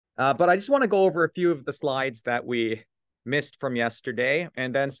But I just want to go over a few of the slides that we missed from yesterday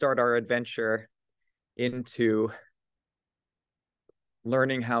and then start our adventure into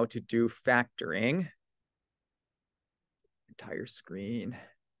learning how to do factoring. Entire screen.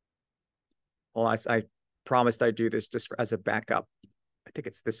 Well, I promised I'd do this just as a backup. I think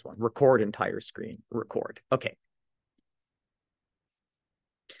it's this one. Record entire screen. Record. Okay.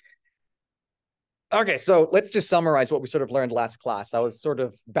 Okay, so let's just summarize what we sort of learned last class. I was sort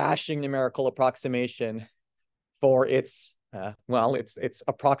of bashing numerical approximation for its, its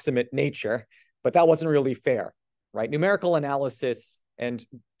approximate nature, but that wasn't really fair, right? Numerical analysis and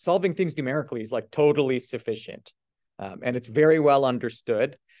solving things numerically is like totally sufficient. And it's very well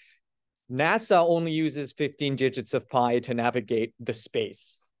understood. NASA only uses 15 digits of pi to navigate the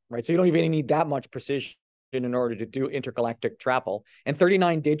space, right? So you don't even need that much precision in order to do intergalactic travel. And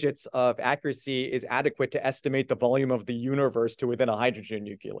 39 digits of accuracy is adequate to estimate the volume of the universe to within a hydrogen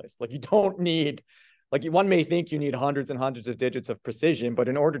nucleus. Like you don't need, like one may think you need hundreds and hundreds of digits of precision, but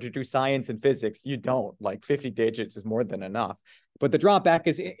in order to do science and physics, you don't. Like 50 digits is more than enough. But the drawback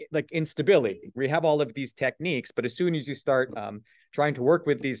is like instability. We have all of these techniques, but as soon as you start trying to work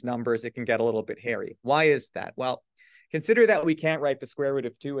with these numbers, it can get a little bit hairy. Why is that? Well, consider that we can't write the square root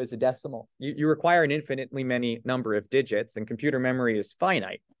of 2 as a decimal. You require an infinitely many number of digits, and computer memory is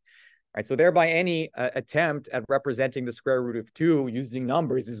finite. Right, so thereby any attempt at representing the square root of 2 using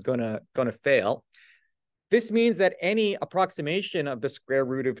numbers is gonna fail. This means that any approximation of the square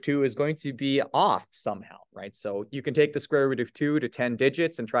root of 2 is going to be off somehow, right? So you can take the square root of 2 to 10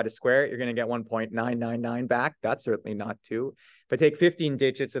 digits and try to square it. You're going to get 1.999 back. That's certainly not 2. If I take 15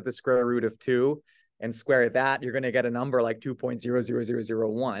 digits of the square root of 2 and square that, you're going to get a number like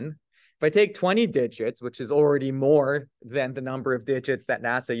 2.00001. If I take 20 digits, which is already more than the number of digits that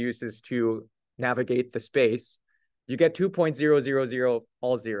NASA uses to navigate the space, you get 2.000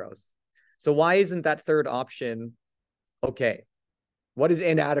 all zeros. So why isn't that third option okay? What is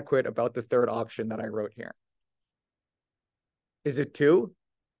inadequate about the third option that I wrote here? Is it 2?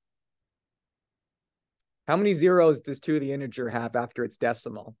 How many zeros does 2 the integer have after its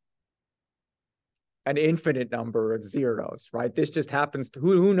decimal? An infinite number of zeros, right? This just happens to,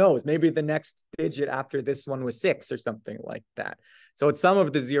 who knows? Maybe the next digit after this one was 6 or something like that. So it's some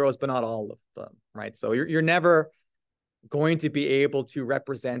of the zeros, but not all of them, right? So you're never going to be able to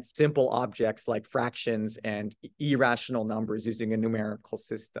represent simple objects like fractions and irrational numbers using a numerical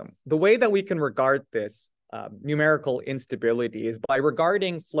system. The way that we can regard this numerical instability is by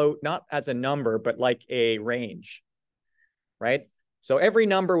regarding float not as a number, but like a range, right? So every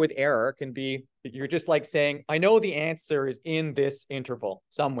number with error can be, you're just like saying, I know the answer is in this interval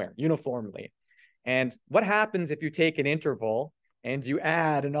somewhere uniformly. And what happens if you take an interval and you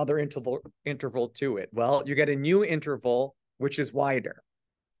add another interval to it? Well, you get a new interval, which is wider,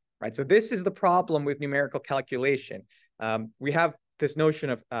 right? So this is the problem with numerical calculation. We have this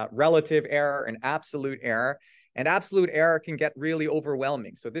notion of relative error and absolute error can get really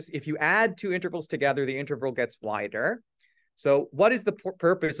overwhelming. So this, if you add two intervals together, the interval gets wider. So what is the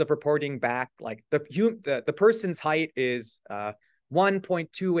purpose of reporting back? Like the person's height is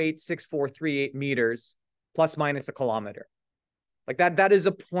 1.286438 meters plus minus a kilometer. Like that is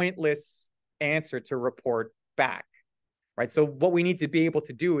a pointless answer to report back, right? So what we need to be able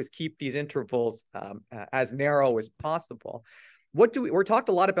to do is keep these intervals as narrow as possible. We talked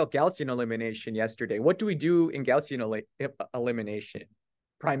a lot about Gaussian elimination yesterday. What do we do in Gaussian elimination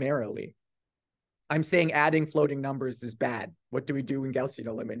primarily? I'm saying adding floating numbers is bad. What do we do in Gaussian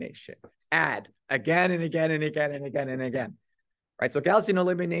elimination? Add again and again and again and again and again, right? So Gaussian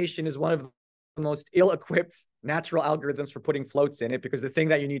elimination is one of the most ill-equipped natural algorithms for putting floats in it, because the thing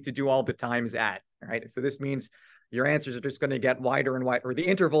that you need to do all the time is add, right? So this means your answers are just going to get wider and wider, or the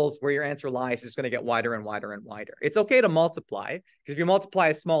intervals where your answer lies is going to get wider and wider and wider. It's okay to multiply, because if you multiply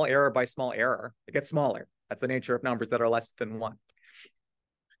a small error by small error, it gets smaller. That's the nature of numbers that are less than 1.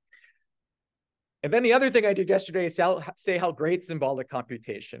 And then the other thing I did yesterday is say how great symbolic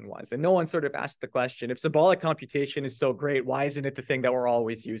computation was. And no one sort of asked the question, if symbolic computation is so great, why isn't it the thing that we're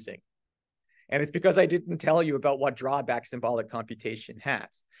always using? And it's because I didn't tell you about what drawback symbolic computation has.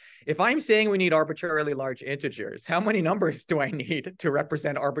 If I'm saying we need arbitrarily large integers, how many numbers do I need to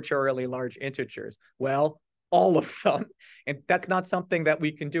represent arbitrarily large integers? Well, all of them. And that's not something that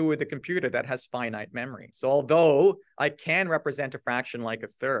we can do with a computer that has finite memory. So although I can represent a fraction like a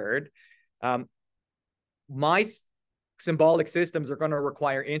third, my symbolic systems are going to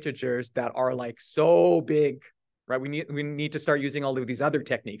require integers that are like so big, right? We need to start using all of these other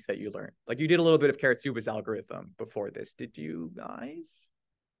techniques that you learned. Like you did a little bit of Karatsuba's algorithm before this. Did you guys?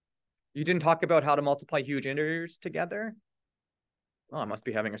 You didn't talk about how to multiply huge integers together? Oh, I must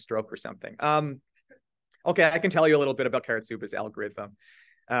be having a stroke or something. Okay, I can tell you a little bit about Karatsuba's algorithm.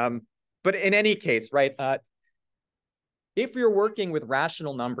 But in any case, right, if you're working with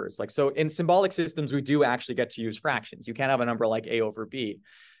rational numbers, like so in symbolic systems, we do actually get to use fractions. You can't have a number like a over b.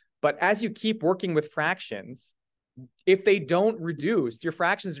 But as you keep working with fractions, if they don't reduce, your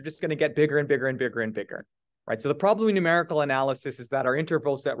fractions are just going to get bigger and bigger and bigger and bigger, right? So the problem in numerical analysis is that our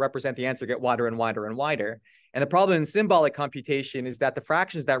intervals that represent the answer get wider and wider and wider. And the problem in symbolic computation is that the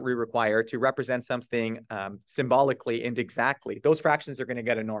fractions that we require to represent something symbolically and exactly, those fractions are going to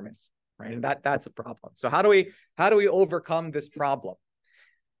get enormous, right? And that's a problem. So how do we overcome this problem?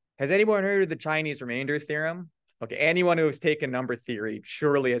 Has anyone heard of the Chinese remainder theorem? Okay, anyone who has taken number theory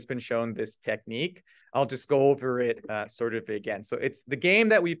surely has been shown this technique. I'll just go over it sort of again. So it's the game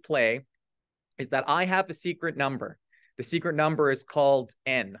that we play is that I have a secret number. The secret number is called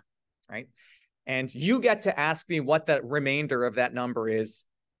n, right? And you get to ask me what the remainder of that number is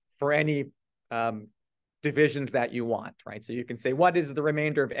for any divisions that you want, right? So you can say, what is the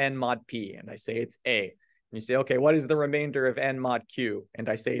remainder of n mod p? And I say it's a. And you say, okay, what is the remainder of n mod q? And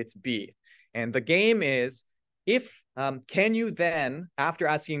I say it's b. And the game is, can you then, after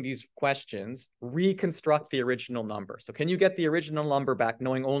asking these questions, reconstruct the original number? So can you get the original number back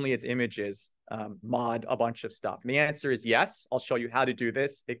knowing only its images, mod a bunch of stuff? And the answer is yes. I'll show you how to do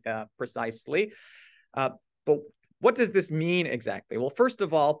this precisely. But what does this mean exactly? Well, first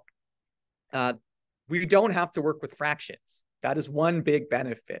of all, we don't have to work with fractions. That is one big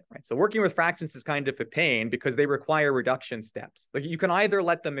benefit, right? So working with fractions is kind of a pain because they require reduction steps. Like you can either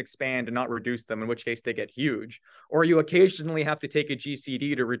let them expand and not reduce them, in which case they get huge, or you occasionally have to take a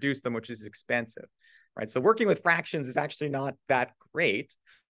GCD to reduce them, which is expensive, right? So working with fractions is actually not that great,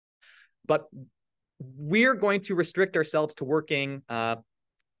 but we're going to restrict ourselves to working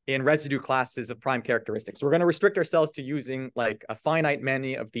in residue classes of prime characteristics. So we're going to restrict ourselves to using like a finite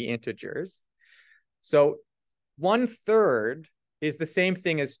many of the integers. So 1/3 is the same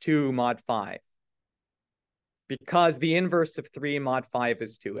thing as 2 mod 5 because the inverse of 3 mod 5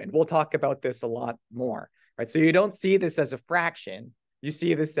 is 2. And we'll talk about this a lot more, right? So you don't see this as a fraction. You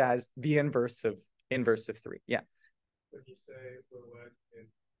see this as the inverse of 3. Yeah. When you say we're working in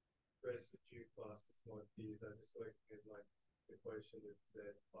residue classes mod p's, I just like in like the equation of z.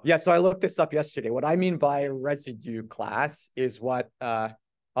 Yeah, so I looked this up yesterday. What I mean by residue class is what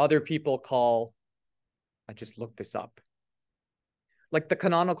other people call, I just looked this up, like the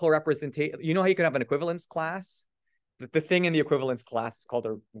canonical representation. You know how you can have an equivalence class? The thing in the equivalence class is called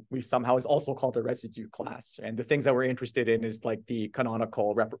is also called a residue class. And the things that we're interested in is like the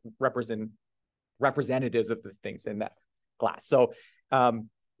canonical representatives of the things in that class. So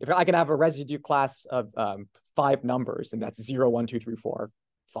if I can have a residue class of 5 numbers, and that's 0, 1, 2, 3, 4,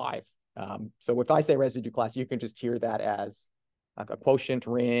 5. So if I say residue class, you can just hear that as like a quotient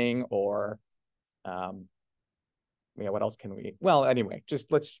ring or what else can we? Well, anyway,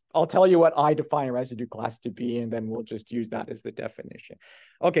 I'll tell you what I define a residue class to be, and then we'll just use that as the definition.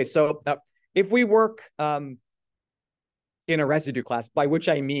 Okay, so if we work in a residue class, by which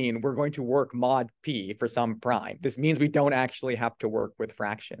I mean we're going to work mod p for some prime. This means we don't actually have to work with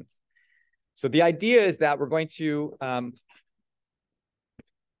fractions. So the idea is that we're going to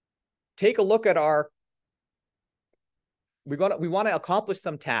take a look at we want to accomplish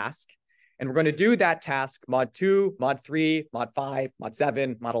some task. And we're going to do that task mod 2, mod 3, mod 5, mod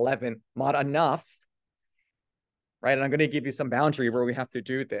 7, mod 11, mod enough, right? And I'm going to give you some boundary where we have to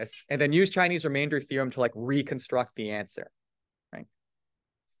do this, and then use Chinese remainder theorem to like reconstruct the answer, right?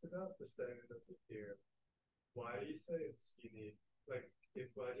 It's about the statement of the theorem. Why do you say it's unique? Like if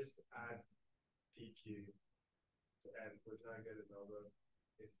I just add PQ to n, wouldn't I get another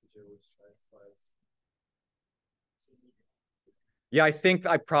integer which satisfies? Yeah, I think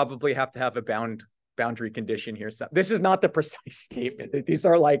I probably have to have a boundary condition here. So this is not the precise statement.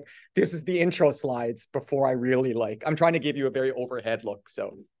 This is the intro slides before I really I'm trying to give you a very overhead look.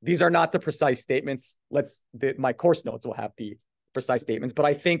 So these are not the precise statements. My course notes will have the precise statements, but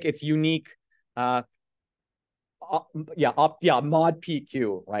I think it's unique. Mod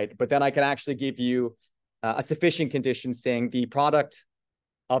PQ, right? But then I can actually give you a sufficient condition saying the product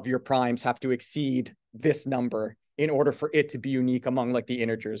of your primes have to exceed this number in order for it to be unique among like the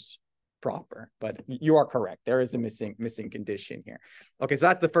integers proper. But you are correct. There is a missing condition here. Okay, so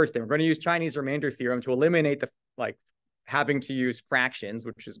that's the first thing. We're going to use Chinese remainder theorem to eliminate the having to use fractions,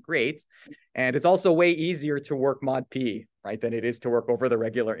 which is great. And it's also way easier to work mod p, right, than it is to work over the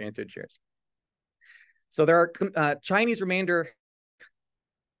regular integers. So there are Chinese remainder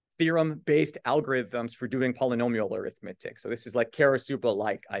theorem-based algorithms for doing polynomial arithmetic. So this is like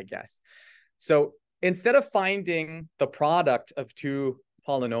Karasuba-like, I guess. So instead of finding the product of two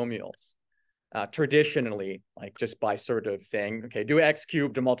polynomials, traditionally, like just by sort of saying, okay, do x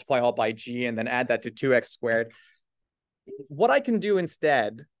cubed to multiply all by g and then add that to 2x squared. What I can do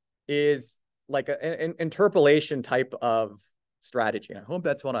instead is like an interpolation type of strategy. I hope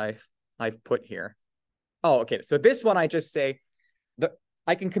that's what I've put here. Oh, okay. So this one, I just say,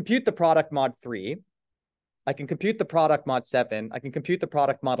 I can compute the product mod 3. I can compute the product mod 7. I can compute the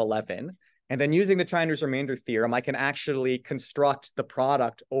product mod 11. And then using the Chinese remainder theorem, I can actually construct the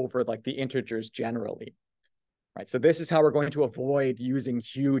product over like the integers generally. Right. So this is how we're going to avoid using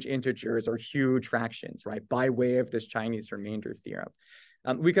huge integers or huge fractions, right, by way of this Chinese remainder theorem.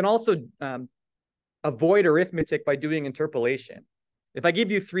 We can also avoid arithmetic by doing interpolation. If I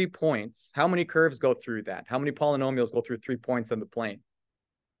give you 3 points, how many curves go through that? How many polynomials go through 3 points on the plane?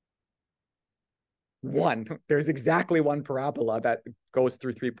 One. There's exactly one parabola that goes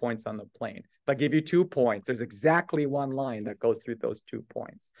through 3 points on the plane. If I give you 2 points, there's exactly one line that goes through those 2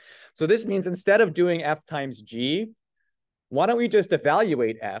 points. So this means instead of doing f times g, why don't we just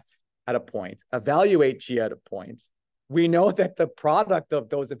evaluate f at a point, evaluate g at a point? We know that the product of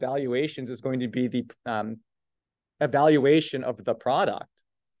those evaluations is going to be the evaluation of the product.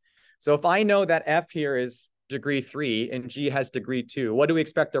 So if I know that f here is degree 3 and g has degree 2, what do we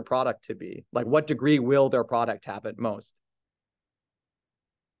expect their product to be? Like, what degree will their product have at most?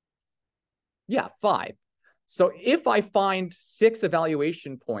 Yeah, 5. So if I find 6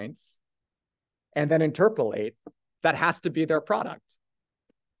 evaluation points and then interpolate, that has to be their product.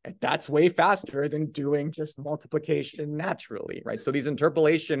 And that's way faster than doing just multiplication naturally, right? So these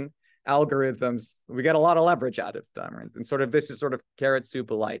interpolation algorithms, we get a lot of leverage out of them, right? And sort of this is sort of carrot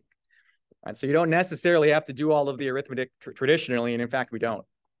soup alike. Right? So you don't necessarily have to do all of the arithmetic traditionally, and in fact, we don't.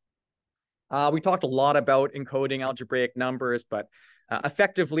 We talked a lot about encoding algebraic numbers, but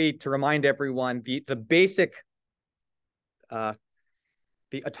effectively, to remind everyone, the basic, the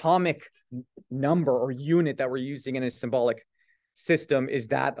atomic number or unit that we're using in a symbolic system is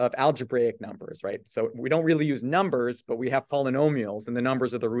that of algebraic numbers, right? So we don't really use numbers, but we have polynomials, and the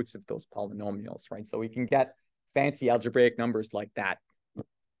numbers are the roots of those polynomials, right? So we can get fancy algebraic numbers like that.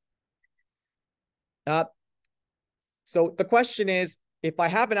 So the question is, if I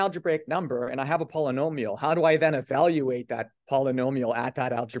have an algebraic number and I have a polynomial, how do I then evaluate that polynomial at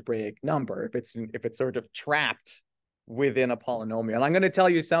that algebraic number if it's sort of trapped within a polynomial? And I'm going to tell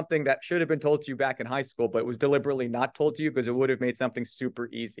you something that should have been told to you back in high school, but was deliberately not told to you because it would have made something super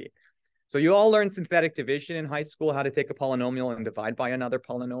easy. So you all learned synthetic division in high school, how to take a polynomial and divide by another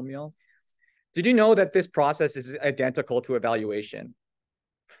polynomial. Did you know that this process is identical to evaluation?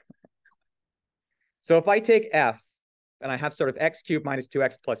 So if I take f and I have sort of x cubed minus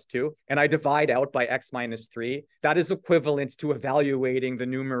 2x plus 2, and I divide out by x minus 3, that is equivalent to evaluating the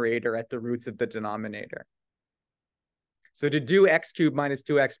numerator at the roots of the denominator. So to do x cubed minus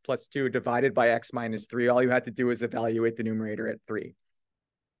 2x plus 2 divided by x minus 3, all you had to do is evaluate the numerator at 3.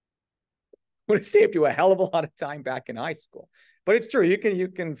 Would have saved you a hell of a lot of time back in high school. But it's true. You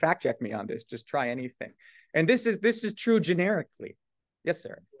can fact check me on this. Just try anything. And this is true generically. Yes,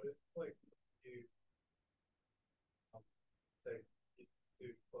 sir. Like you do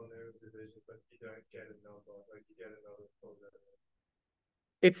polynomial division, but you don't get a number, like you get another polynomial.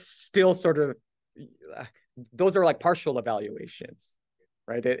 It's still sort of, those are like partial evaluations,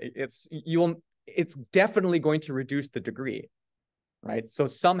 right? It's definitely going to reduce the degree, right? So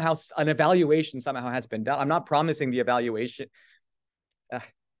somehow an evaluation somehow has been done. I'm not promising the evaluation.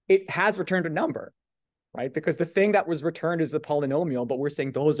 It has returned a number, right? Because the thing that was returned is a polynomial, but we're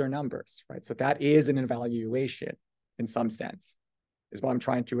saying those are numbers, right? So that is an evaluation in some sense, is what I'm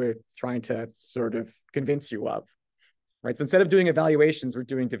trying to sort of convince you of, right? So instead of doing evaluations, we're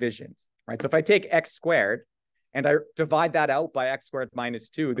doing divisions, right? So if I take x squared and I divide that out by x squared minus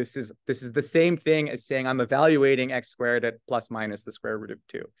 2, this is the same thing as saying I'm evaluating x squared at plus minus the square root of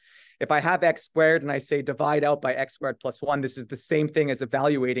 2. If I have x squared and I say divide out by x squared plus 1, this is the same thing as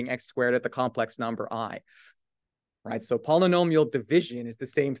evaluating x squared at the complex number I, right? So polynomial division is the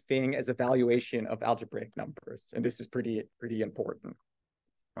same thing as evaluation of algebraic numbers. And this is pretty important,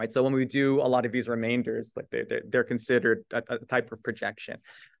 right? So when we do a lot of these remainders, like they're considered a type of projection.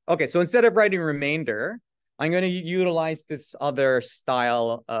 Okay, so instead of writing remainder, I'm going to utilize this other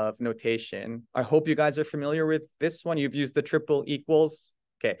style of notation. I hope you guys are familiar with this one. You've used the triple equals.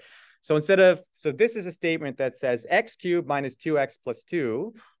 Okay, so this is a statement that says x cubed minus 2x plus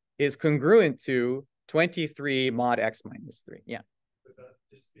 2 is congruent to 23 mod x minus 3. Yeah. Would that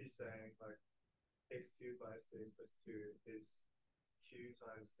just be saying like x cubed minus 3 plus 2 is q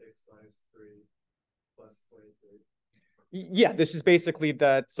times x minus 3 plus 23? Yeah, this is basically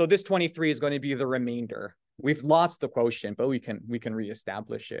so this 23 is going to be the remainder. We've lost the quotient, but we can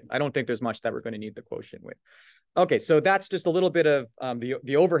reestablish it. I don't think there's much that we're going to need the quotient with. Okay, so that's just a little bit of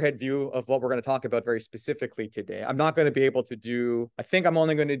the overhead view of what we're going to talk about very specifically today. I'm not going to be able to do, I think I'm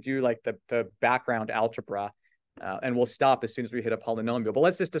only going to do like the background algebra, and we'll stop as soon as we hit a polynomial. But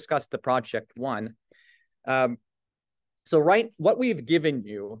let's just discuss the project one. So what we've given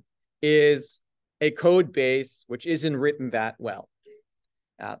you is a code base which isn't written that well,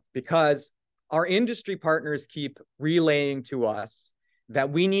 because our industry partners keep relaying to us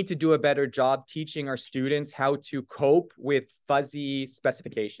that we need to do a better job teaching our students how to cope with fuzzy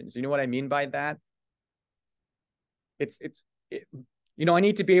specifications. You know what I mean by that? I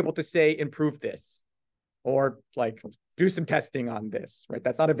need to be able to say, improve this, or like do some testing on this, right?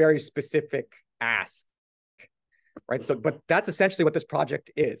 That's not a very specific ask, right? So, but that's essentially what this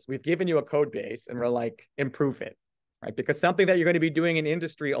project is. We've given you a code base and we're like, improve it, right? Because something that you're going to be doing in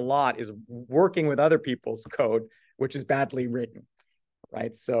industry a lot is working with other people's code, which is badly written,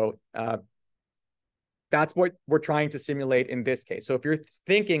 right? So that's what we're trying to simulate in this case. So if you're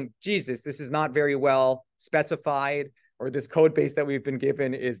thinking, Jesus, this is not very well specified, or this code base that we've been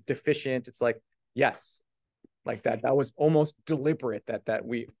given is deficient, it's like, yes, like that was almost deliberate that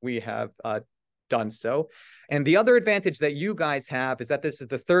we have done so. And the other advantage that you guys have is that this is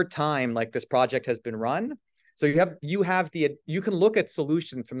the third time like this project has been run. So you can look at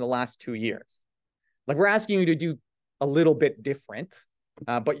solutions from the last 2 years. Like, we're asking you to do a little bit different,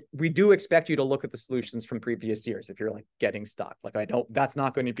 but we do expect you to look at the solutions from previous years if you're like getting stuck. Like, that's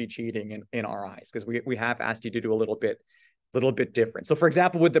not going to be cheating in our eyes, because we have asked you to do a little bit different. So for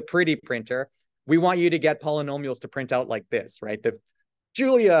example, with the pretty printer, we want you to get polynomials to print out like this, right?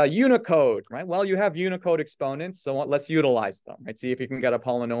 Julia, Unicode, right? Well, you have Unicode exponents, so let's utilize them, right? See if you can get a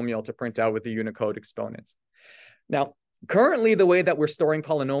polynomial to print out with the Unicode exponents. Now, currently, the way that we're storing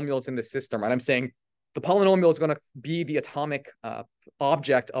polynomials in the system, right? I'm saying the polynomial is going to be the atomic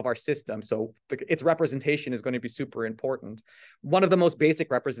object of our system, so its representation is going to be super important. One of the most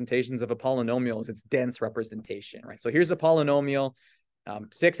basic representations of a polynomial is its dense representation, right? So here's a polynomial.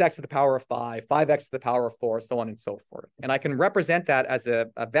 6x to the power of 5, 5x to the power of 4, so on and so forth. And I can represent that as a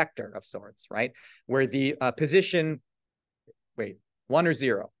vector of sorts, right? Where the position, 1 or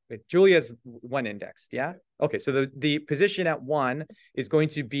 0? Julia's 1 indexed, yeah? Okay, so the position at 1 is going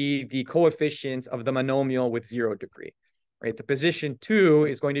to be the coefficient of the monomial with 0 degree, right? The position 2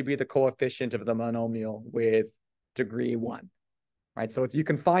 is going to be the coefficient of the monomial with degree 1. Right, so you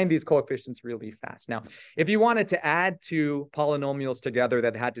can find these coefficients really fast. Now, if you wanted to add two polynomials together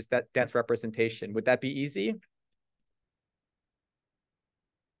that had that dense representation, would that be easy?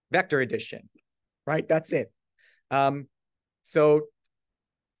 Vector addition, right? That's it. So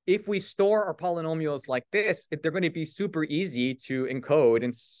if we store our polynomials like this, they're going to be super easy to encode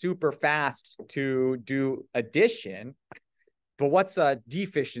and super fast to do addition. But what's a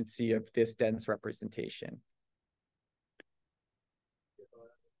deficiency of this dense representation?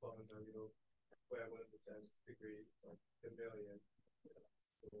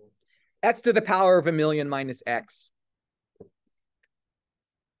 X to the power of 1,000,000 minus X.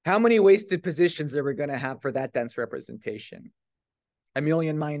 How many wasted positions are we going to have for that dense representation?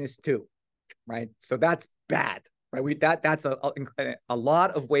 1,000,000 minus 2, right? So that's bad, right? That's a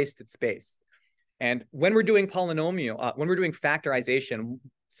lot of wasted space. And when we're doing when we're doing factorization,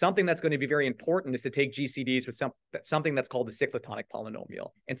 something that's going to be very important is to take GCDs with something that's called a cyclotonic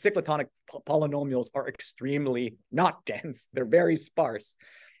polynomial. And cyclotonic polynomials are extremely not dense. They're very sparse.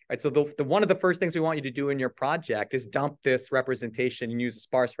 Right, so one of the first things we want you to do in your project is dump this representation and use a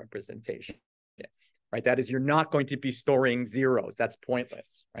sparse representation. Right, that is, you're not going to be storing zeros. That's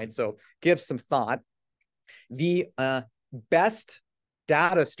pointless. Right, so give some thought. The best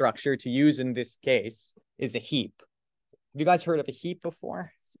data structure to use in this case is a heap. Have you guys heard of a heap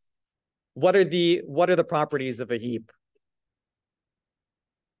before? What are the properties of a heap?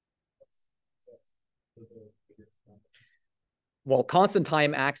 Well, constant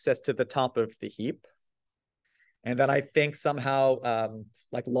time access to the top of the heap. And then I think somehow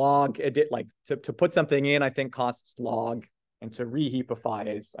like log edit, like to put something in, I think costs log, and to reheapify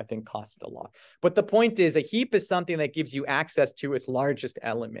is, I think, costs a log. But the point is, a heap is something that gives you access to its largest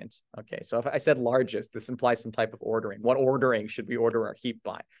element. Okay, so if I said largest, this implies some type of ordering. What ordering should we order our heap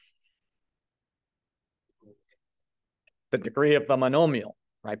by? The degree of the monomial,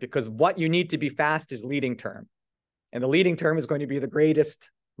 right? Because what you need to be fast is leading term. And the leading term is going to be the greatest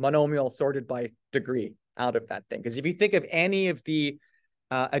monomial sorted by degree out of that thing. Because if you think of any of the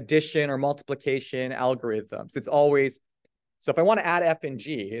addition or multiplication algorithms, it's always So if I want to add f and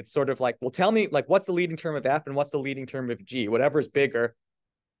g, it's sort of like, well, tell me like what's the leading term of f and what's the leading term of g? Whatever's bigger,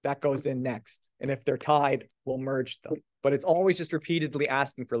 that goes in next. And if they're tied, we'll merge them. But it's always just repeatedly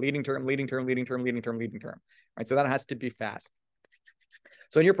asking for leading term, leading term, leading term, leading term, leading term. Right? So that has to be fast.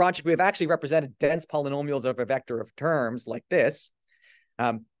 So in your project, we've actually represented dense polynomials of a vector of terms like this,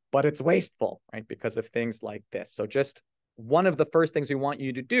 but it's wasteful, right? Because of things like this. So just one of the first things we want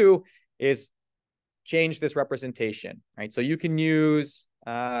you to do is change this representation, right? So you can use,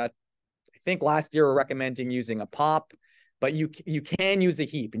 I think last year we're recommending using a pop, but you can use a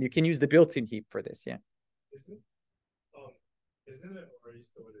heap, and you can use the built-in heap for this, yeah. Isn't it already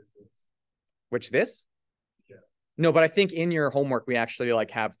stored as this? Which this? Yeah. No, but I think in your homework we actually like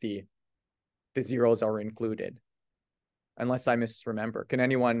have the zeros are included, unless I misremember. Can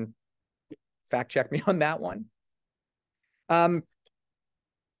anyone fact check me on that one? How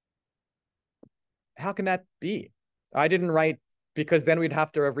can that be? I didn't write, because then we'd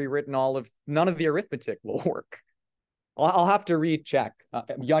have to have rewritten none of the arithmetic will work. I'll have to recheck.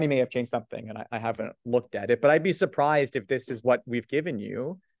 Yanni may have changed something and I haven't looked at it, but I'd be surprised if this is what we've given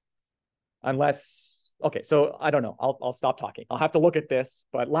you. Unless, okay, so I don't know. I'll stop talking. I'll have to look at this,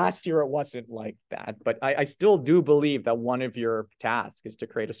 but last year it wasn't like that. But I still do believe that one of your tasks is to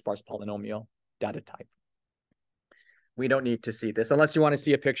create a sparse polynomial data type. We don't need to see this unless you want to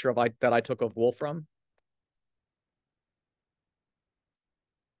see a picture of that I took of Wolfram.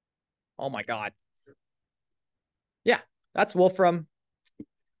 Oh my God. Yeah, that's Wolfram.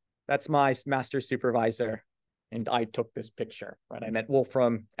 That's my master supervisor. And I took this picture, right? I met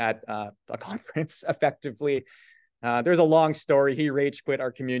Wolfram at a conference effectively. There's a long story. He rage quit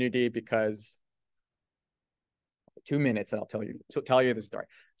our community because 2 minutes and I'll tell you the story.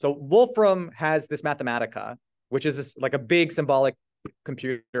 So Wolfram has this Mathematica, which is like a big symbolic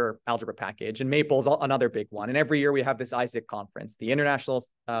computer algebra package, and Maple's another big one. And every year we have this ISAC conference, the International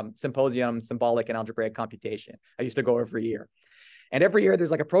Symposium Symbolic and Algebraic Computation. I used to go every year. And every year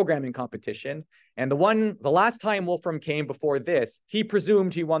there's like a programming competition. And the last time Wolfram came before this, he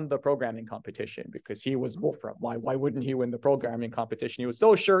presumed he won the programming competition because he was Wolfram. Why wouldn't he win the programming competition? He was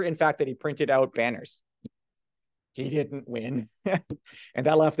so sure, in fact, that he printed out banners. He didn't win. And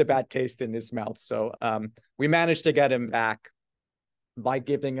that left a bad taste in his mouth. So we managed to get him back by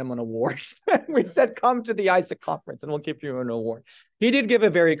giving him an award. We said, come to the ISAC conference and we'll give you an award. He did give a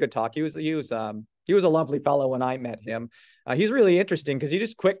very good talk. He was a lovely fellow when I met him. He's really interesting because he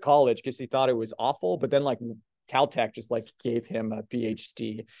just quit college because he thought it was awful, but then like Caltech just like gave him a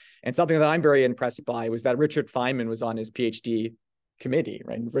PhD. And something that I'm very impressed by was that Richard Feynman was on his PhD committee,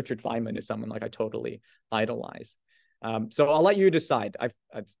 right? And Richard Feynman is someone like I totally idolize. So I'll let you decide.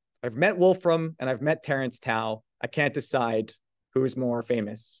 I've met Wolfram and I've met Terence Tao. I can't decide who's more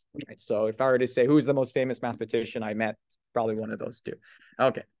famous. Right? So if I were to say who's the most famous mathematician I met, probably one of those two.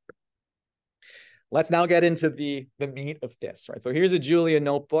 Okay. Let's now get into the meat of this, right? So here's a Julia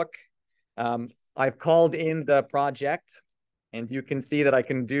notebook. I've called in the project, and you can see that I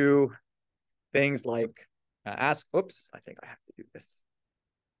can do things like oops, I think I have to do this.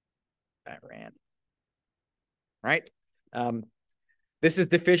 That ran. Right? This is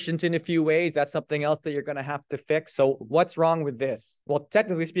deficient in a few ways. That's something else that you're going to have to fix. So what's wrong with this? Well,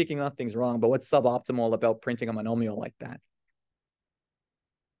 technically speaking, nothing's wrong, but what's suboptimal about printing a monomial like that?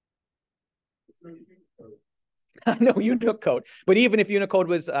 No Unicode. But even if Unicode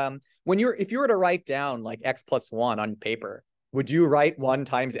was, if you were to write down like x plus 1 on paper, would you write 1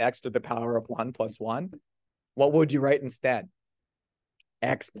 times x to the power of 1 plus 1? What would you write instead?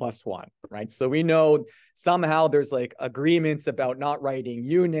 X plus 1, right? So we know somehow there's like agreements about not writing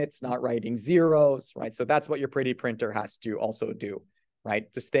units, not writing zeros, right? So that's what your pretty printer has to also do,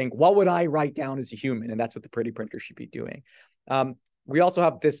 right? Just think, what would I write down as a human? And that's what the pretty printer should be doing. We also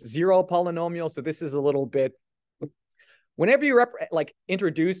have this zero polynomial. So this is a little bit, whenever you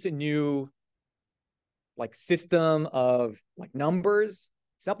introduce a new like system of like numbers,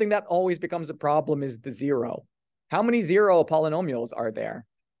 something that always becomes a problem is the zero. How many zero polynomials are there?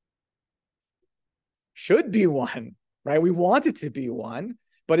 Should be 1, right? We want it to be 1,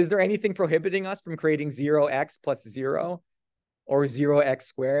 but is there anything prohibiting us from creating 0x plus 0 or 0x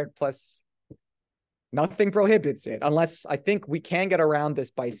squared plus? Nothing prohibits it, unless I think we can get around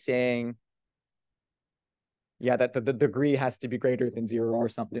this by saying, yeah, that the degree has to be greater than 0 or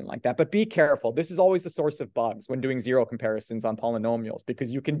something like that. But be careful. This is always a source of bugs when doing zero comparisons on polynomials,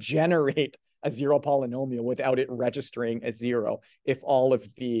 because you can generate a zero polynomial without it registering as 0 if all of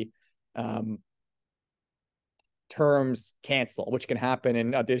the terms cancel, which can happen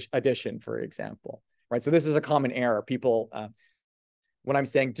in addition, for example, right? So this is a common error. People, when I'm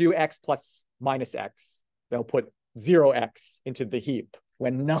saying do x plus minus x, they'll put 0x into the heap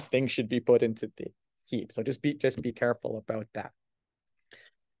when nothing should be put into the heap. So just be careful about that.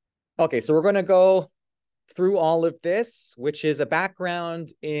 Okay, so we're going to go through all of this, which is a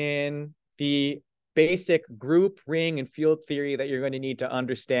background in the basic group, ring, and field theory that you're going to need to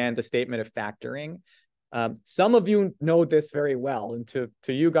understand the statement of factoring. Some of you know this very well, and to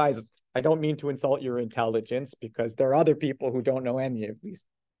you guys, I don't mean to insult your intelligence, because there are other people who don't know any of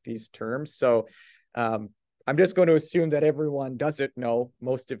these terms. So I'm just going to assume that everyone doesn't know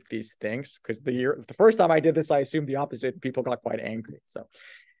most of these things, because the first time I did this, I assumed the opposite. People got quite angry. So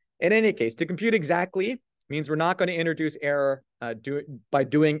in any case, to compute exactly means we're not going to introduce error by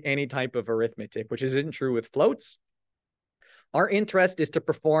doing any type of arithmetic, which isn't true with floats. Our interest is to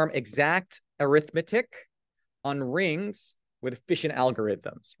perform exact arithmetic on rings with efficient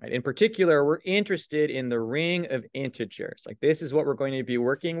algorithms, right? In particular, we're interested in the ring of integers. Like, this is what we're going to be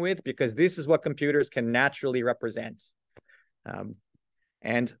working with, because this is what computers can naturally represent.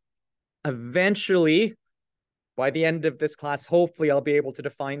 And eventually, by the end of this class, hopefully I'll be able to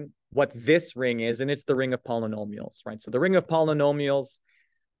define what this ring is, and it's the ring of polynomials, right? So the ring of polynomials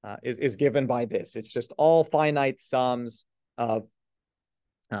is given by this. It's just all finite sums of,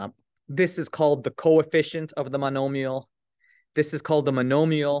 this is called the coefficient of the monomial. This is called the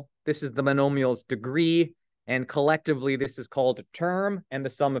monomial. This is the monomial's degree. And collectively, this is called a term, and the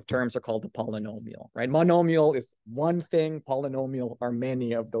sum of terms are called the polynomial, right? Monomial is one thing. Polynomial are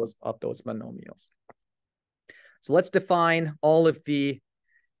many of those monomials. So let's define all of the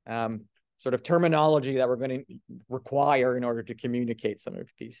sort of terminology that we're going to require in order to communicate some of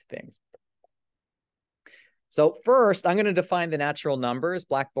these things. So first, I'm going to define the natural numbers,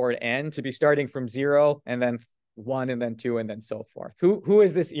 blackboard n, to be starting from 0, and then 1, and then 2, and then so forth. Who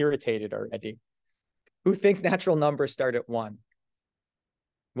is this irritated already? Who thinks natural numbers start at 1?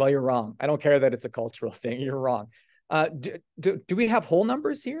 Well, you're wrong. I don't care that it's a cultural thing. You're wrong. Do we have whole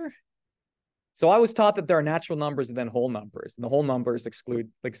numbers here? So I was taught that there are natural numbers and then whole numbers, and the whole numbers exclude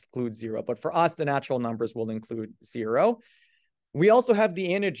 0. But for us, the natural numbers will include 0. We also have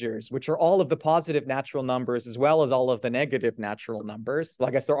the integers, which are all of the positive natural numbers as well as all of the negative natural numbers. Well,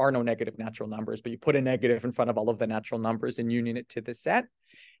 I guess there are no negative natural numbers, but you put a negative in front of all of the natural numbers and union it to the set.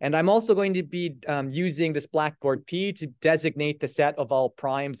 And I'm also going to be using this blackboard P to designate the set of all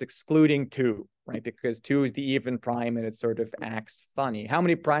primes excluding 2, right? Because 2 is the even prime and it sort of acts funny. How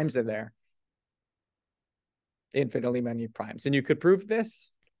many primes are there? Infinitely many primes. And you could prove this?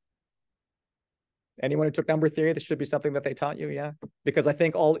 Anyone who took number theory, this should be something that they taught you, yeah? Because I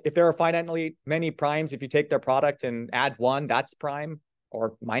think if there are finitely many primes, if you take their product and add 1, that's prime,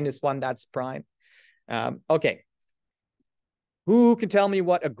 or -1, that's prime. Okay. Who can tell me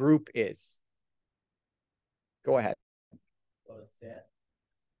what a group is? Go ahead. So a set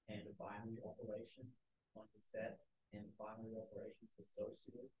and a binary operation on the set and binary operations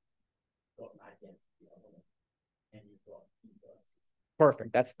associated, got an identity element, and you've got inverses.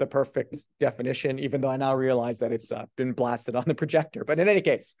 Perfect. That's the perfect definition, even though I now realize that it's been blasted on the projector. But in any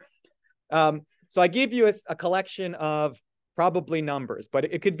case, so I give you a collection of probably numbers, but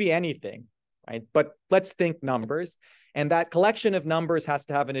it could be anything, right? But let's think numbers. And that collection of numbers has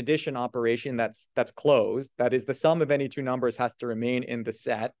to have an addition operation that's closed. That is, the sum of any two numbers has to remain in the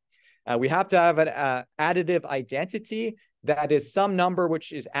set. We have to have an additive identity. That is some number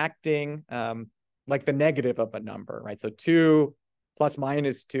which is acting like the negative of a number, right? So 2 plus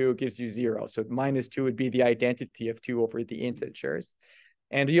 -2 gives you 0. So -2 would be the identity of 2 over the integers.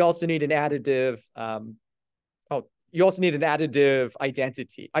 And you also need an additive, you also need an additive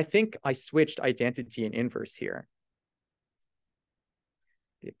identity. I think I switched identity and inverse here.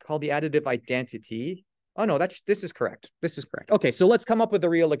 It's called the additive identity. Oh no, this is correct. This is correct. Okay, so let's come up with a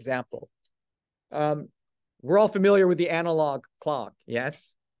real example. We're all familiar with the analog clock,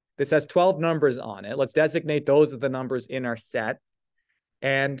 yes? This has 12 numbers on it. Let's designate those as the numbers in our set.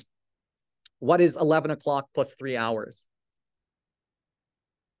 And what is 11 o'clock plus 3 hours?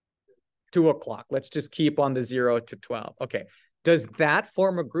 2 o'clock. Let's just keep on the 0 to 12. Okay. Does that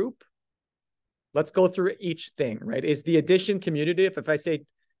form a group? Let's go through each thing, right? Is the addition commutative? If I say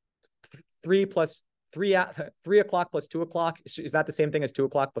 3 o'clock plus 2 o'clock, is that the same thing as 2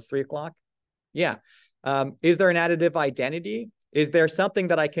 o'clock plus 3 o'clock? Yeah. Is there an additive identity? Is there something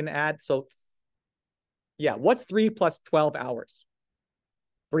that I can add? So yeah, what's 3 plus 12 hours?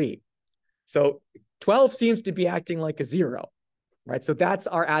 3. So 12 seems to be acting like a 0, right? So that's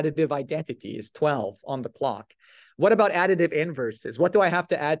our additive identity, is 12 on the clock. What about additive inverses? What do I have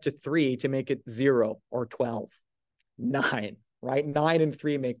to add to 3 to make it 0 or 12? 9, right? 9 and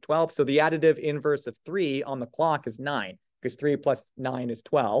 3 make 12. So the additive inverse of 3 on the clock is 9, because 3 plus 9 is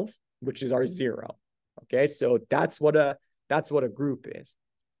 12, which is our 0. Okay, so that's what a group is.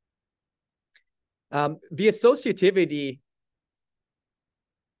 The associativity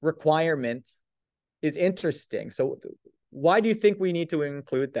requirement is interesting. So why do you think we need to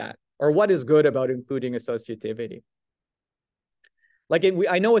include that? Or what is good about including associativity? Like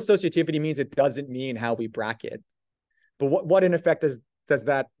I know associativity means it doesn't mean how we bracket, but what in effect does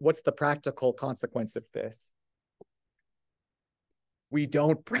that, what's the practical consequence of this? We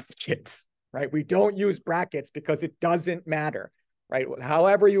don't bracket, right? We don't use brackets because it doesn't matter, right?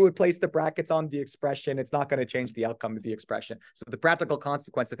 However you would place the brackets on the expression, it's not going to change the outcome of the expression. So the practical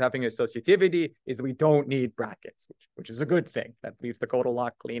consequence of having associativity is that we don't need brackets, which is a good thing. That leaves the code a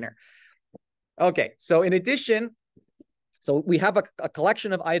lot cleaner. Okay, so in addition, so we have a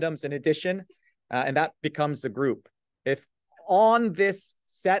collection of items in addition, and that becomes a group. If on this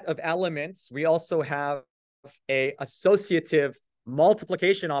set of elements, we also have a associative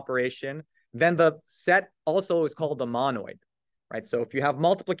multiplication operation, then the set also is called a monoid, right? So if you have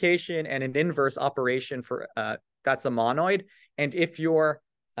multiplication and an inverse operation for that's a monoid. And if your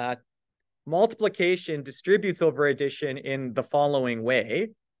multiplication distributes over addition in the following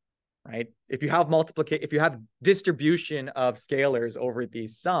way, right? If you have distribution of scalars over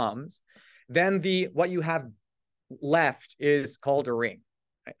these sums, then what you have left is called a ring.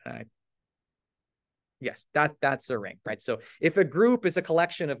 Yes, that's a ring, right? So if a group is a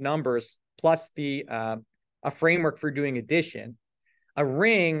collection of numbers plus a framework for doing addition, a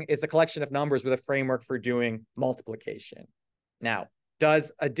ring is a collection of numbers with a framework for doing multiplication. Now,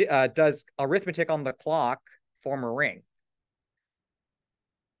 does arithmetic on the clock form a ring?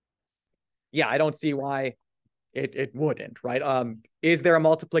 Yeah, I don't see why it wouldn't, right? Is there a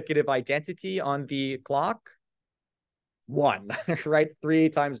multiplicative identity on the clock? 1, right? 3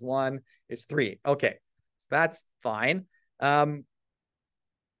 times 1 is 3. Okay, so that's fine.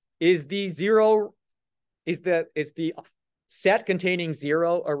 Is the set containing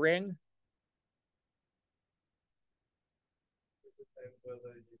 0 a ring?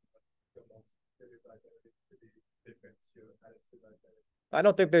 I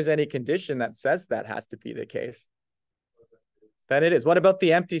don't think there's any condition that says that has to be the case. Then it is. What about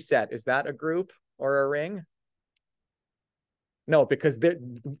the empty set? Is that a group or a ring? No, because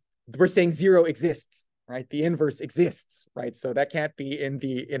we're saying 0 exists, right? The inverse exists, right? So that can't be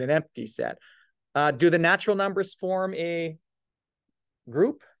in an empty set. Do the natural numbers form a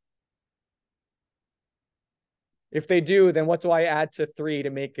group? If they do, then what do I add to 3 to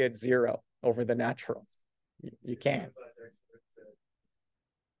make it 0 over the naturals? You can't.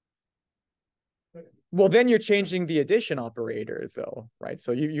 Well, then you're changing the addition operator, though, right?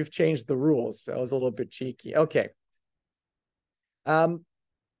 So you've changed the rules. So I was a little bit cheeky. Okay. 0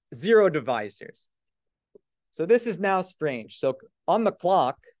 divisors. So this is now strange. So on the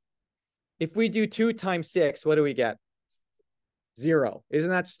clock, if we do 2 times 6, what do we get? 0.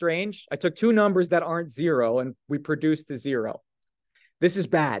 Isn't that strange? I took 2 numbers that aren't 0 and we produced the 0. This is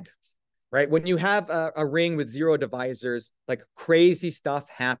bad, right? When you have a ring with 0 divisors, like crazy stuff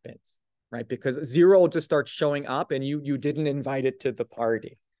happens, right? Because 0 just starts showing up and you didn't invite it to the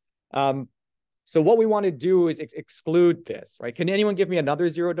party. So what we want to do is exclude this, right? Can anyone give me another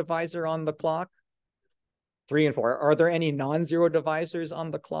 0 divisor on the clock? 3 and 4. Are there any non-zero divisors on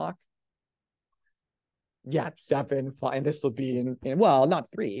the clock? Yeah, 7, 5, and this will be in well, not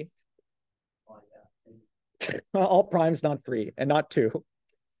 3. All primes, not 3, and not 2.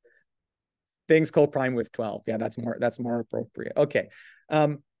 Things co-prime with 12. Yeah, that's more appropriate. Okay.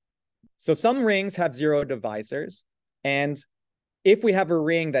 So some rings have 0 divisors, and if we have a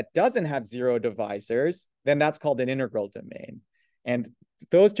ring that doesn't have 0 divisors, then that's called an integral domain. And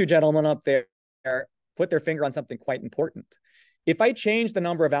those two gentlemen up there put their finger on something quite important. If I change the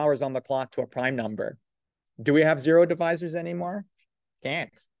number of hours on the clock to a prime number, do we have 0 divisors anymore?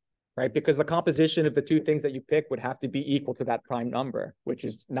 Can't, right? Because the composition of the two things that you pick would have to be equal to that prime number, which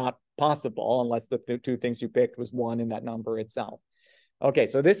is not possible unless the two things you picked was 1 in that number itself. Okay,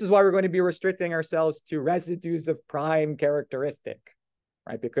 so this is why we're going to be restricting ourselves to residues of prime characteristic,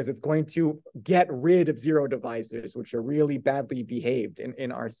 right? Because it's going to get rid of 0 divisors, which are really badly behaved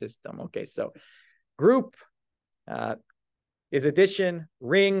in our system. Okay, so group is addition,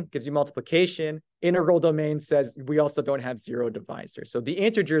 ring gives you multiplication, integral domain says we also don't have 0 divisors. So the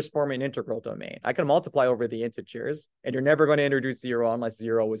integers form an integral domain. I can multiply over the integers, and you're never going to introduce 0 unless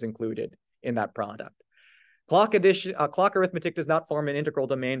 0 was included in that product. Clock arithmetic does not form an integral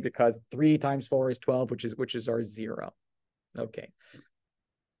domain because 3 times 4 is 12, which is our 0. Okay.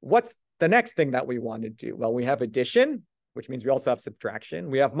 What's the next thing that we want to do? Well, we have addition, which means we also have subtraction.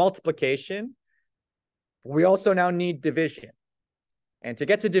 We have multiplication. We also now need division. And to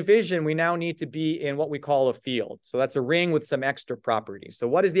get to division, we now need to be in what we call a field. So that's a ring with some extra properties. So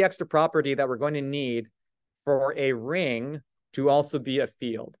what is the extra property that we're going to need for a ring to also be a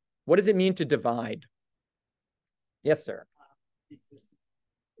field? What does it mean to divide? Yes, sir.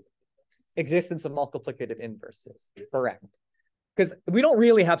 Existence of multiplicative inverses. Correct. Because we don't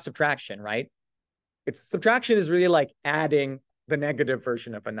really have subtraction, right? Subtraction is really like adding the negative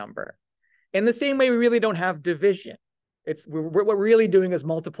version of a number. In the same way, we really don't have division. What we're really doing is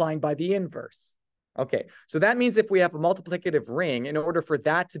multiplying by the inverse. Okay, so that means if we have a multiplicative ring, in order for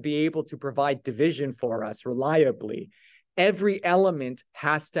that to be able to provide division for us reliably, every element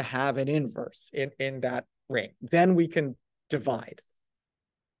has to have an inverse in that ring. Then we can divide.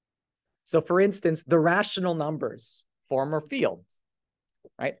 So for instance, the rational numbers form our fields,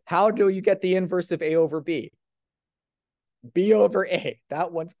 right? How do you get the inverse of A over B? B over A.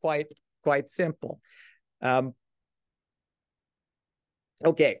 That one's quite simple.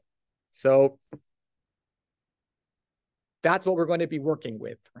 Okay, so that's what we're going to be working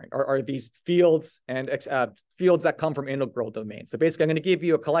with, right? Are these fields and fields that come from integral domains. So basically, I'm going to give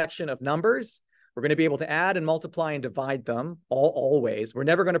you a collection of numbers. We're going to be able to add and multiply and divide them always. We're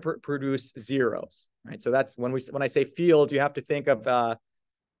never going to produce zeros, right? So that's when I say field, you have to think of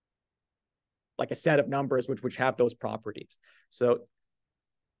like a set of numbers which have those properties. So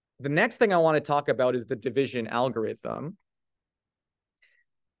the next thing I want to talk about is the division algorithm,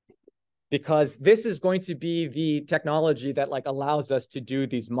 because this is going to be the technology that like allows us to do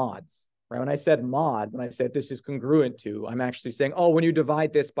these mods, right? When I said mod, when I said this is congruent to, I'm actually saying, oh, when you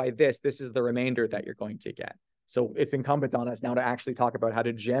divide this by this is the remainder that you're going to get. So it's incumbent on us now to actually talk about how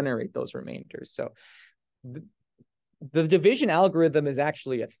to generate those remainders. So the division algorithm is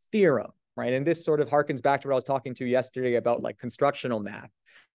actually a theorem, right? And this sort of harkens back to what I was talking to yesterday about like constructional math.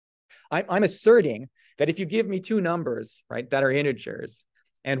 I'm asserting that if you give me two numbers, right, that are integers,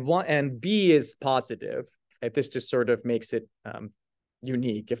 and B is positive, if this just sort of makes it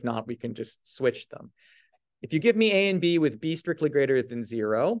unique. If not, we can just switch them. If you give me A and B with B strictly greater than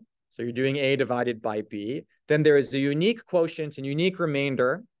 0, so you're doing A divided by B, then there is a unique quotient and unique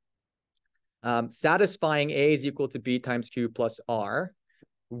remainder satisfying A is equal to B times Q plus R,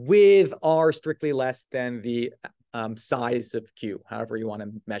 with R strictly less than the size of Q, however you want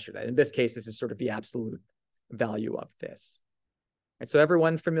to measure that. In this case, this is sort of the absolute value of this. And so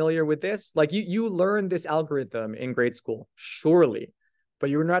everyone familiar with this? Like you learned this algorithm in grade school, surely,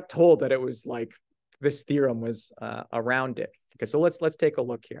 but you were not told that it was like this theorem was around it. Okay, so let's take a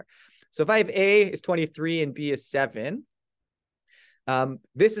look here. So if I have A is 23 and B is 7,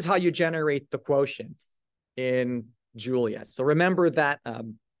 this is how you generate the quotient in Julia. So remember that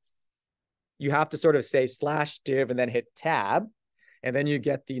you have to sort of say /div and then hit tab, and then you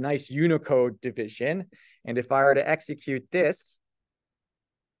get the nice Unicode division. And if I were to execute this,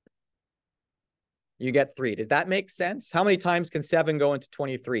 you get 3. Does that make sense? How many times can 7 go into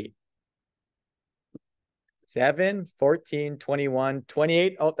 23? 7, 14, 21,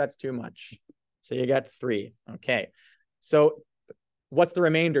 28. Oh, that's too much. So you get 3. Okay. So what's the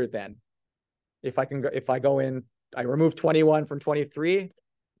remainder then? If I go in, I remove 21 from 23.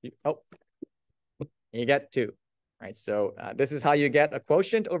 You get 2. Right. So this is how you get a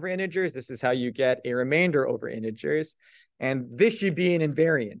quotient over integers. This is how you get a remainder over integers. And this should be an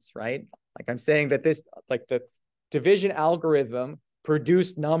invariance, right? Like I'm saying that this, like the division algorithm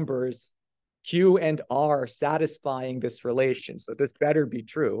produced numbers Q and R satisfying this relation. So this better be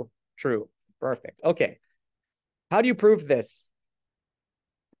true. True. Perfect. Okay. How do you prove this?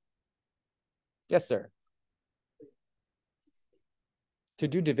 Yes, sir. To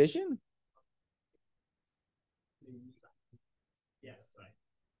do division? Yes, right.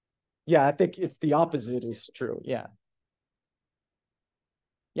 Yeah, I think it's the opposite is true. Yeah.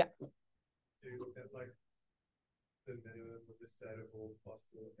 Yeah. Like the minimum of the set of all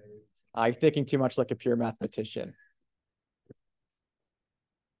possible A. I'm thinking too much like a pure mathematician.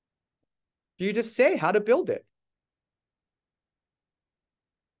 Do you just say how to build it?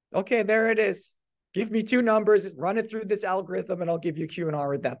 Okay, there it is. Give me two numbers, run it through this algorithm, and I'll give you Q and R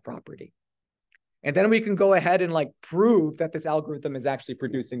with that property. And then we can go ahead and like prove that this algorithm is actually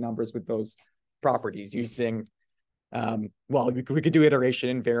producing numbers with those properties using, well, we could do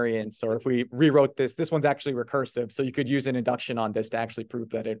iteration invariance, or if we rewrote this one's actually recursive. So you could use an induction on this to actually prove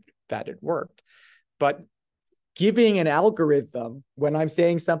that it worked. But giving an algorithm when I'm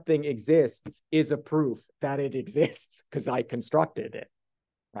saying something exists is a proof that it exists because I constructed it,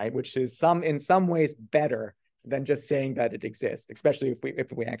 right? Which is in some ways better than just saying that it exists, especially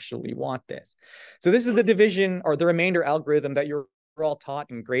if we actually want this. So this is the division or the remainder algorithm that you're all taught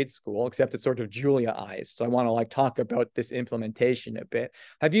in grade school, except it's sort of Julia-ized. So I want to like talk about this implementation a bit.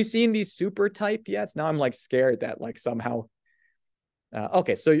 Have you seen these super type yet? Now I'm like scared that like somehow.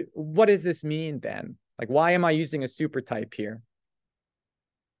 Okay, so what does this mean then? Like, why am I using a super type here?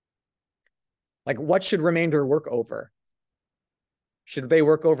 Like, what should remainder work over? Should they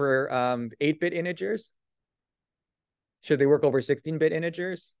work over 8-bit integers? Should they work over 16-bit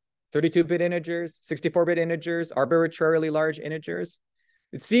integers? 32-bit integers, 64-bit integers, arbitrarily large integers?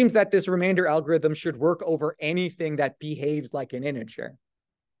 It seems that this remainder algorithm should work over anything that behaves like an integer.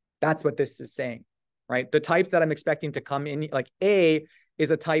 That's what this is saying, right? The types that I'm expecting to come in, like A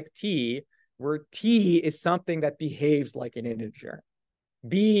is a type T, where T is something that behaves like an integer.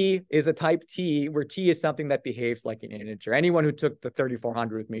 B is a type T, where T is something that behaves like an integer. Anyone who took the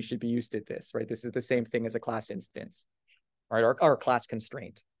 3400 with me should be used to this, right? This is the same thing as a class instance, right? Or class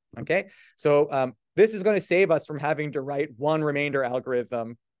constraint. Okay, so this is going to save us from having to write one remainder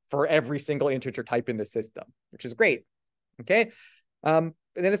algorithm for every single integer type in the system, which is great. Okay, and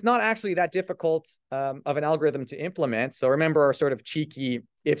then it's not actually that difficult of an algorithm to implement. So remember our sort of cheeky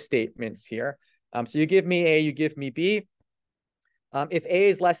if statements here. So you give me A, you give me B. If A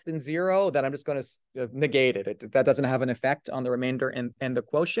is less than 0, then I'm just going to negate it. That doesn't have an effect on the remainder and the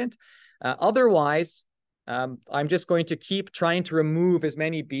quotient. Otherwise, I'm just going to keep trying to remove as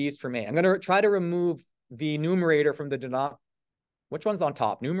many B's from A. I'm going to try to remove the numerator from the denominator. Which one's on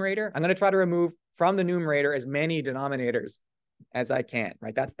top? Numerator? I'm going to try to remove from the numerator as many denominators as I can,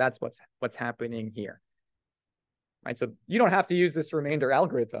 right? That's what's happening here. Right. So you don't have to use this remainder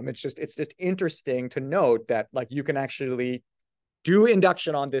algorithm. It's just interesting to note that like you can actually do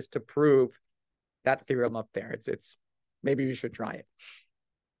induction on this to prove that theorem up there. It's maybe you should try it.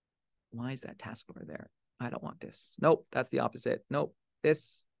 Why is that taskbar there? I don't want this. Nope, that's the opposite. Nope,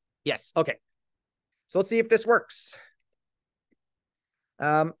 this. Yes, okay. So let's see if this works.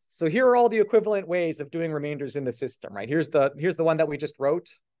 So here are all the equivalent ways of doing remainders in the system, right? Here's the one that we just wrote.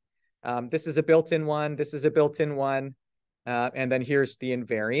 This is a built-in one. This is a built-in one. And then here's the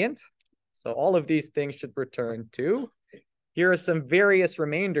invariant. So all of these things should return 2. Here are some various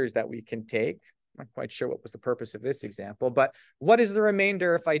remainders that we can take. I'm not quite sure what was the purpose of this example, but what is the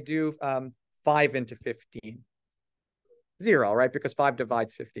remainder if I do 5 into 15? 0, right? Because 5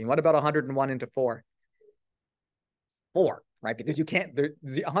 divides 15. What about 101 into 4? 4, right? Because you can't,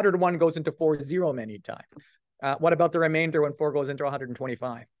 101 goes into 4 0 many times. What about the remainder when 4 goes into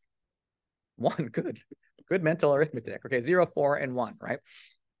 125? 1, good mental arithmetic. Okay, 0, 4, and 1, right?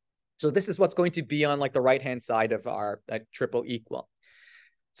 So this is what's going to be on like the right-hand side of our triple equal.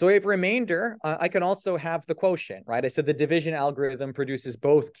 So we have remainder. I can also have the quotient, right? I said the division algorithm produces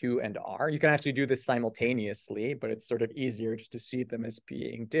both Q and R. You can actually do this simultaneously, but it's sort of easier just to see them as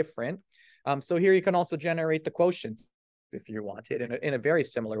being different. So here you can also generate the quotient if you want it in a very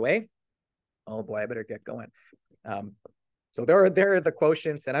similar way. Oh boy, I better get going. So there are the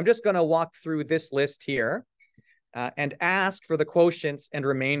quotients, and I'm just going to walk through this list here. And ask for the quotients and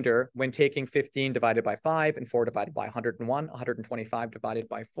remainder when taking 15 divided by 5 and 4 divided by 101, 125 divided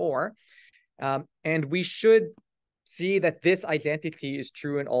by 4. And we should see that this identity is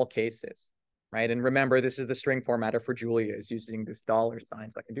true in all cases, right? And remember, this is the string formatter for Julia is using this $sign.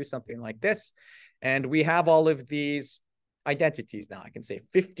 So I can do something like this. And we have all of these identities now. I can say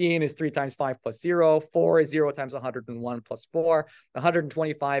 15 is 3 times 5 plus 0, 4 is 0 times 101 plus 4,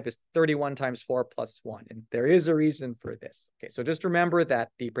 125 is 31 times 4 plus 1. And there is a reason for this. Okay, so just remember that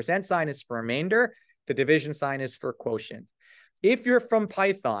the percent sign is for remainder, the division sign is for quotient. If you're from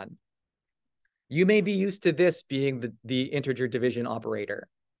Python, you may be used to this being the integer division operator,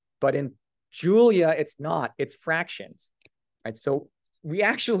 but in Julia, it's not, it's fractions, right? So we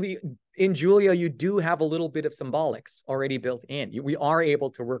actually, in Julia, you do have a little bit of symbolics already built in. We are able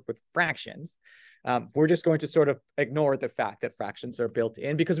to work with fractions. We're just going to sort of ignore the fact that fractions are built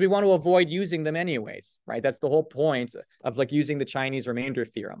in because we want to avoid using them anyways, right? That's the whole point of like using the Chinese remainder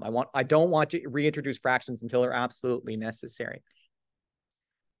theorem. I don't want to reintroduce fractions until they're absolutely necessary.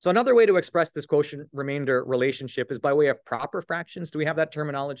 So another way to express this quotient remainder relationship is by way of proper fractions. Do we have that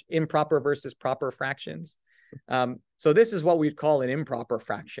terminology? Improper versus proper fractions. So this is what we'd call an improper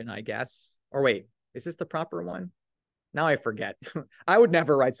fraction, I guess. Or wait, is this the proper one? Now I forget. I would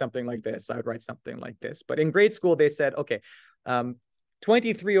never write something like this. I would write something like this. But in grade school, they said, okay,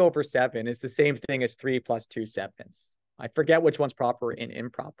 23 over 7 is the same thing as 3 plus 2 sevenths. I forget which one's proper and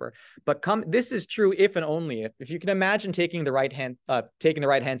improper. But this is true if and only if. If you can imagine taking the right hand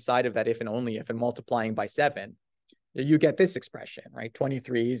side of that if and only if and multiplying by 7, you get this expression, right?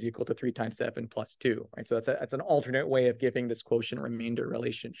 23 is equal to 3 times 7 plus 2, right? So that's an alternate way of giving this quotient remainder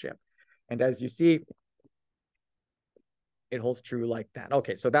relationship. And as you see, it holds true like that.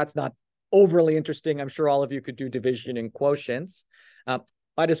 Okay, so that's not overly interesting. I'm sure all of you could do division and quotients.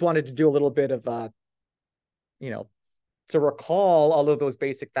 I just wanted to do a little bit of, to recall all of those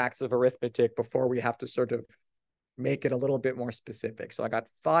basic facts of arithmetic before we have to sort of make it a little bit more specific. So I got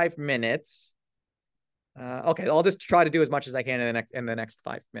 5 minutes. Okay, I'll just try to do as much as I can in the next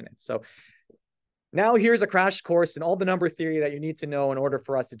 5 minutes. So now here's a crash course in all the number theory that you need to know in order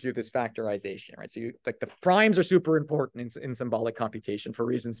for us to do this factorization, right? So like the primes are super important in symbolic computation for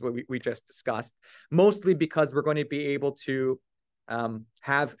reasons we just discussed, mostly because we're going to be able to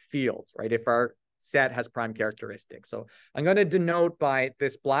have fields, right? If our set has prime characteristics. So I'm going to denote by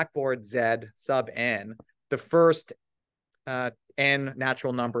this blackboard Z sub n, the first n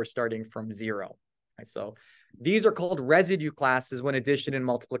natural number starting from 0, right? So these are called residue classes when addition and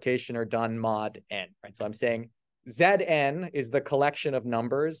multiplication are done mod n, right? So I'm saying Zn is the collection of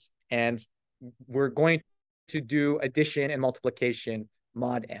numbers, and we're going to do addition and multiplication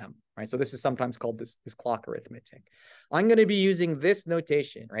mod m, right? So this is sometimes called this clock arithmetic. I'm going to be using this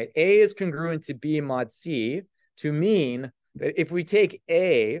notation, right? A is congruent to B mod C to mean that if we take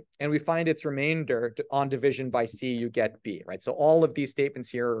A and we find its remainder on division by C, you get B, right? So all of these statements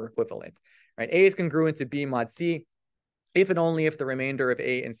here are equivalent, right? A is congruent to B mod C if and only if the remainder of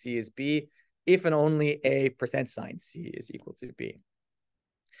A and C is B, if and only A percent sign C is equal to B.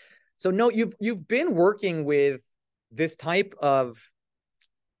 So note, you've been working with this type of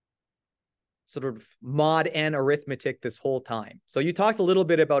sort of mod n arithmetic this whole time. So you talked a little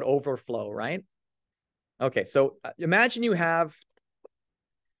bit about overflow, right? Okay, so imagine you have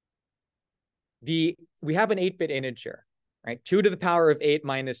we have an 8-bit integer, right? 2 to the power of 8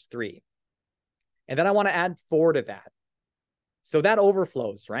 minus 3. And then I want to add 4 to that. So that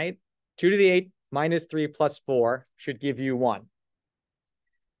overflows, right? 2 to the 8 minus 3 plus 4 should give you 1.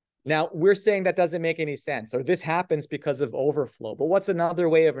 Now, we're saying that doesn't make any sense, or this happens because of overflow. But what's another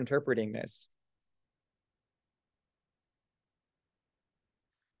way of interpreting this?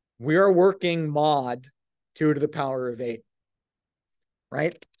 We are working mod 2 to the power of 8,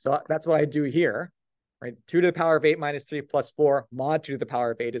 right? So that's what I do here, right? 2 to the power of 8 minus 3 plus 4 mod 2 to the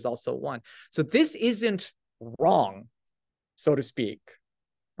power of 8 is also 1. So this isn't wrong, so to speak,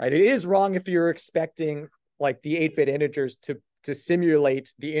 right? It is wrong if you're expecting like the 8-bit integers to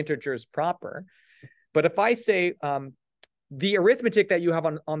simulate the integers proper. But if I say the arithmetic that you have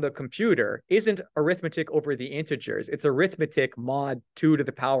on the computer isn't arithmetic over the integers, it's arithmetic mod 2 to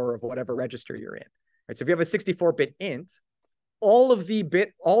the power of whatever register you're in. Right? So if you have a 64-bit int, all of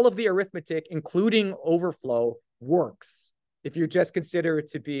the arithmetic, including overflow, works. If you just consider it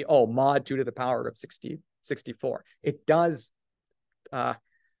to be, mod 2 to the power of 64. It does,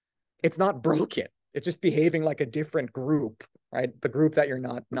 it's not broken. It's just behaving like a different group, right? The group that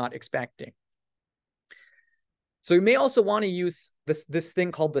you're not expecting. So you may also want to use this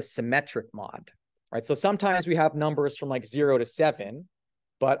thing called the symmetric mod, right? So sometimes we have numbers from like 0 to 7,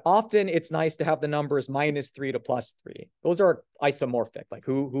 but often it's nice to have the numbers minus 3 to plus 3. Those are isomorphic, like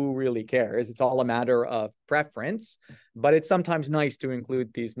who really cares? It's all a matter of preference, but it's sometimes nice to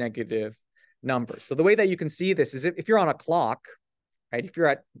include these negative numbers. So the way that you can see this is if you're on a clock, right? If you're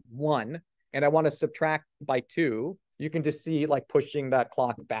at 1 and I want to subtract by 2, you can just see like pushing that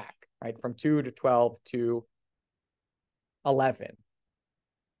clock back, right? From 2 to 12 to 11.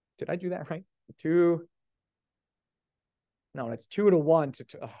 Did I do that right? 2. No, it's 2 to 1 to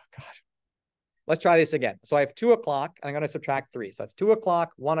 2. Oh, God. Let's try this again. So I have 2 o'clock, and I'm going to subtract 3. So that's 2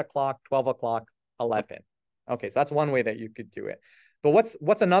 o'clock, 1 o'clock, 12 o'clock, 11. Okay, so that's one way that you could do it. But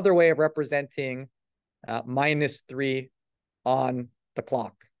what's another way of representing minus 3 on the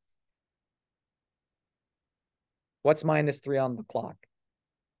clock? What's minus 3 on the clock?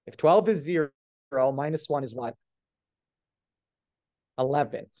 If 12 is 0, minus 1 is what?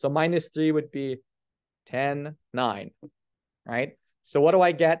 11. So minus 3 would be 10, 9, right? So what do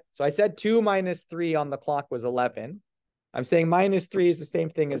I get? So I said 2 minus 3 on the clock was 11. I'm saying minus 3 is the same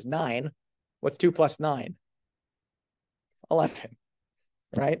thing as 9. What's 2 plus 9? 11,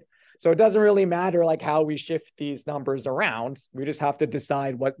 right? So it doesn't really matter like how we shift these numbers around. We just have to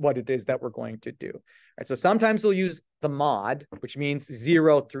decide what it is that we're going to do. Right? So sometimes we'll use the mod, which means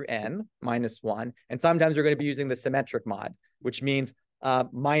 0 through n minus 1. And sometimes we're going to be using the symmetric mod, which means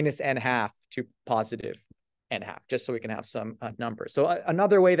minus n half to positive n half, just so we can have some numbers. So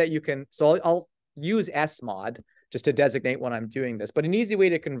another way that you can, so I'll use S mod just to designate when I'm doing this. But an easy way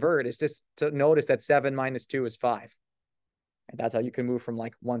to convert is just to notice that 7 minus 2 is 5. And that's how you can move from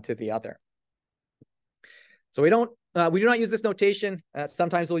like one to the other. So we do not use this notation.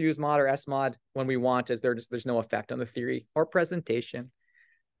 Sometimes we'll use mod or S mod when we want, as there's no effect on the theory or presentation.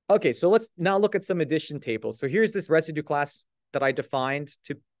 Okay, so let's now look at some addition tables. So here's this residue class that I defined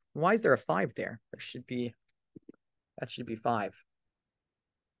to, why is there a 5 there? That should be 5.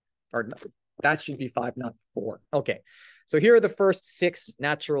 Or no, that should be 5, not 4. Okay, so here are the first 6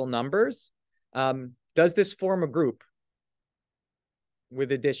 natural numbers. Does this form a group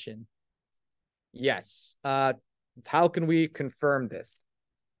with addition? Yes. How can we confirm this?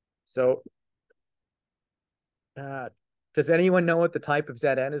 So does anyone know what the type of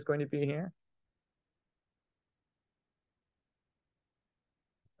Zn is going to be here?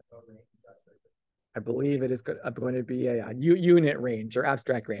 I believe it is going to be a unit range or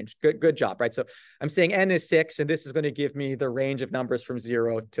abstract range. Good job, right? So I'm saying n is 6, and this is going to give me the range of numbers from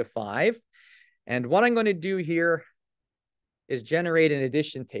 0 to 5. And what I'm going to do here is generate an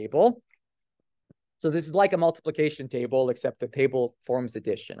addition table. So this is like a multiplication table, except the table forms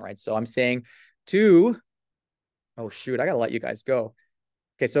addition, right? So I'm saying 2. Oh, shoot, I got to let you guys go.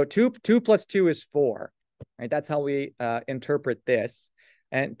 Okay, so 2 plus 2 is 4, right? That's how we interpret this.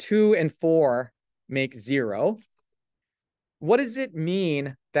 And 2 and 4 make 0. What does it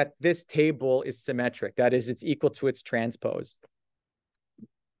mean that this table is symmetric? That is, it's equal to its transpose.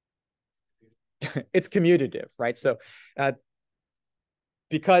 It's commutative, right? So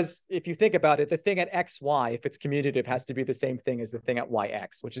because if you think about it, the thing at xy, if it's commutative, has to be the same thing as the thing at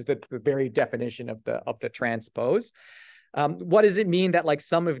yx, which is the very definition of the transpose. What does it mean that like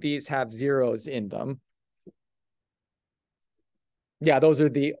some of these have zeros in them? Yeah, those are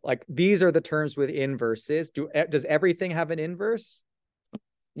these are the terms with inverses. Does everything have an inverse?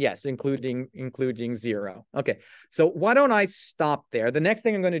 Yes, including 0. Okay, so why don't I stop there? The next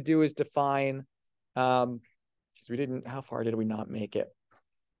thing I'm going to do is define, how far did we not make it?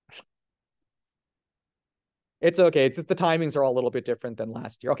 It's okay. It's just the timings are all a little bit different than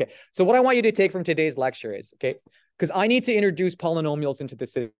last year. Okay, so what I want you to take from today's lecture is, okay, because I need to introduce polynomials into the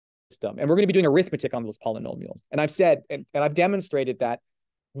system, and we're going to be doing arithmetic on those polynomials. And I've said, and I've demonstrated that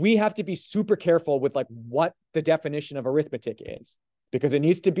we have to be super careful with like what the definition of arithmetic is, because it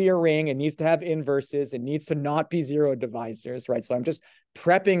needs to be a ring, it needs to have inverses, it needs to not be zero divisors, right? So I'm just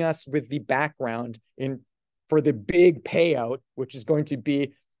prepping us with the background for the big payout, which is going to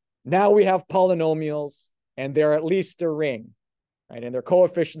be, now we have polynomials and they're at least a ring, right? And their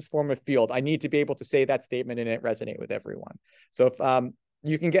coefficients form a field. I need to be able to say that statement and it resonate with everyone. So if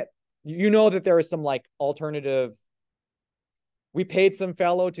you can get, that there is some like alternative, we paid some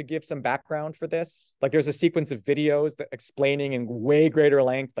fellow to give some background for this. Like there's a sequence of videos that explaining in way greater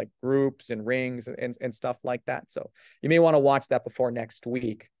length, like groups and rings and stuff like that. So you may want to watch that before next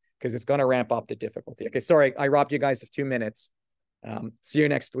week, because it's going to ramp up the difficulty. Okay, sorry, I robbed you guys of 2 minutes. See you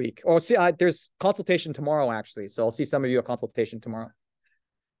next week. Oh, see, there's consultation tomorrow, actually. So I'll see some of you at consultation tomorrow.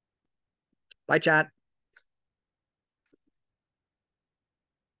 Bye, chat.